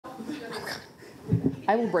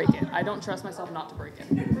I will break it. I don't trust myself not to break it.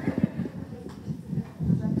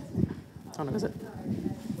 Oh, no, is it?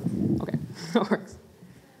 Okay, that works.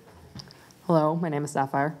 Hello, my name is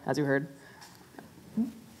Sapphire, as you heard.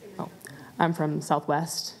 Oh, I'm from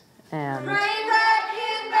Southwest, and my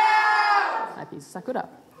piece is Sakura.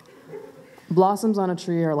 Blossoms on a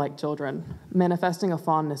tree are like children, manifesting a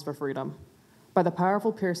fondness for freedom. By the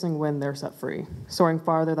powerful piercing wind they're set free, soaring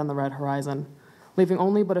farther than the red horizon, leaving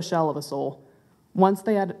only but a shell of a soul, once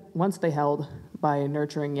they held by a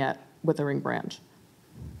nurturing yet withering branch.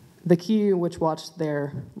 The key which watched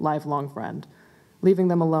their lifelong friend, leaving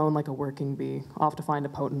them alone like a working bee, off to find a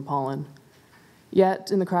potent pollen.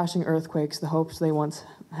 Yet in the crashing earthquakes, the hopes they once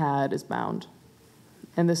had is bound.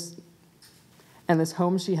 And this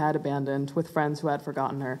home she had abandoned, with friends who had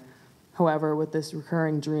forgotten her. However, with this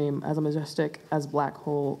recurring dream, as majestic as black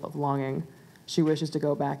hole of longing, she wishes to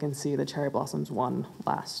go back and see the cherry blossoms one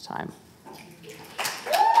last time.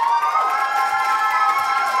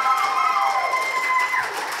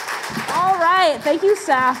 All right, thank you,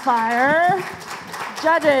 Sapphire.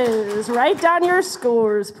 Judges, write down your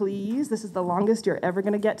scores, please. This is the longest you're ever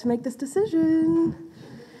going to get to make this decision.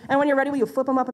 And when you're ready, will you flip them up?